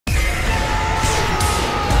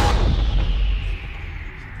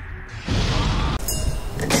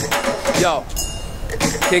Yo,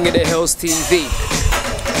 King of the Hills TV,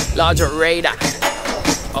 Larger Raider,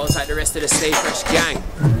 outside the rest of the Stayfresh gang.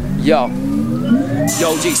 Yo,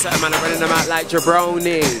 G, certain man, I'm running them out like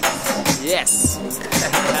jabronis. Yes.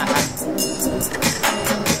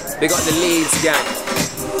 They got the Leeds gang.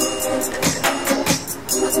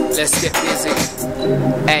 Let's get busy.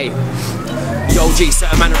 Hey. Yo, G,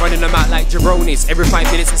 certain man are running them out like jabronis. Every 5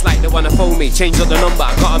 minutes it's like they wanna phone me. Change up the number,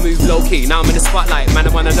 gotta move low-key. Now I'm in the spotlight, man, they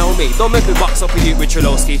wanna know me. Don't make me box up with you with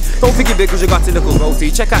Trelowski. Don't forget big cause you got a little goatee.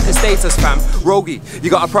 Check out the status, fam. Rogie, you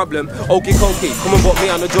got a problem? Okie dokie. Come and put me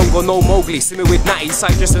on the jungle, no Mowgli. See me with Natty,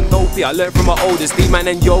 Cypress and Dopey. I learned from my oldest, D-Man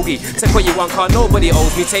and Yogi. Take what you want, car nobody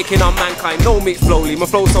owes me. Taking on mankind, no meat slowly. My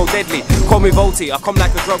flow so deadly, call me Volty. I come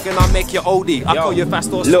like a drug and I make you OD. I call you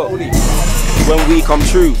fast or slowly. When we come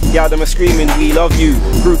true, yeah, them are screaming, we love you.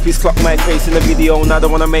 Groupies clock my face in the video, now they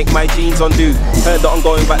wanna make my jeans undo. Heard that I'm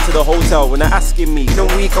going back to the hotel when they're asking me, can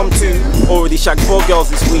we come too? Already shagged 4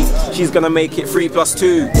 girls this week, she's gonna make it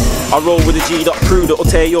 3+2. I roll with a G'd up crew that'll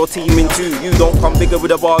tear your team in two. You don't come bigger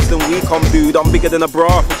with the bars than we come, dude. I'm bigger than a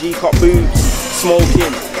bra for G-cup boobs.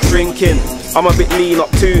 Smoking, drinking, I'm a bit lean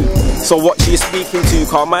up too. So what you speaking to?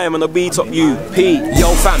 Car man on a beat up you, P. Yo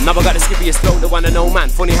fam, now I got a skippy flow, the one to know man.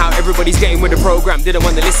 Funny how everybody's getting with the program, didn't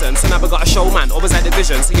want to listen. So now I got a show man, always had the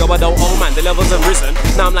vision. So yo I don't owe man, the levels have risen.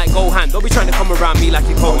 Now I'm like Gohan, don't be trying to come around me like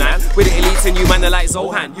you're Conan. With the elites and you man, they're like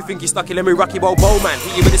Zohan. You think you're stuck in, let me Rocky Balboa man.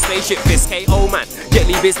 Hit you with a spaceship fist, KO man. Jet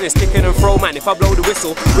Li business, kicking and throw man. If I blow the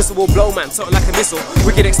whistle, whistle will blow man. Something like a missile,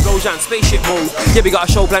 wicked explosion, spaceship mode. Yeah, we got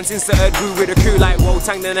a show plan since the earth grew with a crew like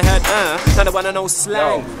Wotang. Then I heard, now the one I know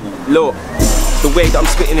slang. Look, the way that I'm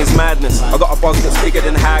spitting is madness. I got a buzz that's bigger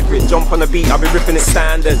than Hagrid. Jump on the beat, I'll be ripping it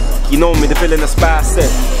standard. You know me, the villainous bastard.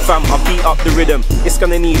 Fam, I beat up the rhythm. It's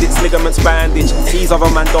gonna need its ligaments bandage. These other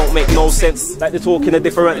man don't make no sense, like they're talking a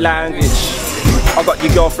different language. I got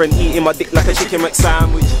your girlfriend eating my dick like a chicken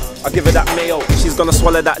McSandwich. I give her that mayo, she's gonna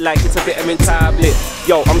swallow that like it's a vitamin tablet.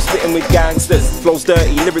 Yo, I'm spitting with gangsters. Flow's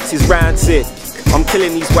dirty, lyrics is rancid. I'm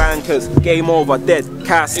killing these wankers, game over, dead,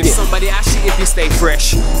 casket. If somebody asks you if you stay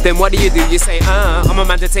fresh, then what do? You say, I'm a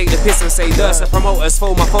man to take the piss and say, duh. So promoters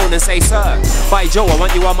phone my phone and say, sir, by Joe, I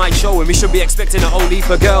want you on my show and we should be expecting it only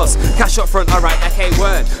for girls. Cash up front, alright, okay,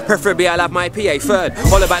 word. Preferably I'll have my PA third.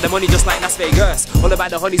 All about the money just like Las Vegas. All about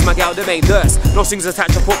the honeys, my gal, them ain't thirst. No strings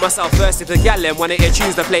attached, I put myself first. If the gal them wanna hear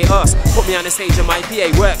tunes, they play us. Put me on the stage and my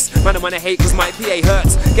PA works. Man, I wanna hate cause my PA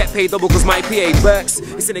hurts. Get paid double cause my PA works.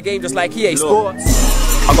 It's in the game just like EA Sports.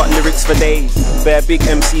 I got lyrics for days, bare big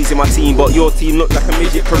MCs in my team, but your team look like a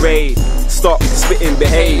midget parade. Stop, spitting,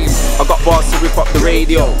 behave. I got bars to rip up the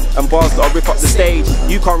radio, and bars that'll rip up the stage.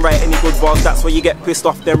 You can't write any good bars, that's where you get pissed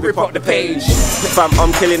off, then rip up the page. Fam,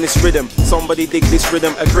 I'm killing this rhythm, somebody dig this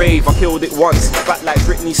rhythm a grave. I killed it once, back like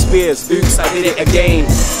Britney Spears, oops, I did it again.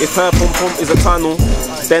 If her pum pum is a tunnel,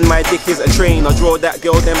 then my dick is a train. I draw that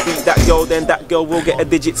girl, then beat that girl, then that girl will get a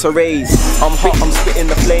digit to raise. I'm hot, I'm spitting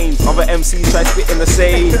the flames, other MCs try spitting the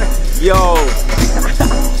same. Yo,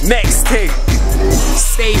 next thing,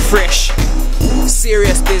 stay fresh,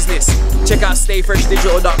 serious business. Check out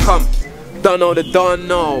stayfreshdigital.com. Don't know the don't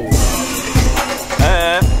know.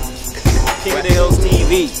 King of the Hills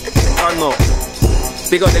TV. I know.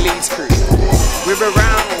 Big up the Leeds crew. We're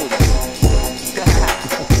around.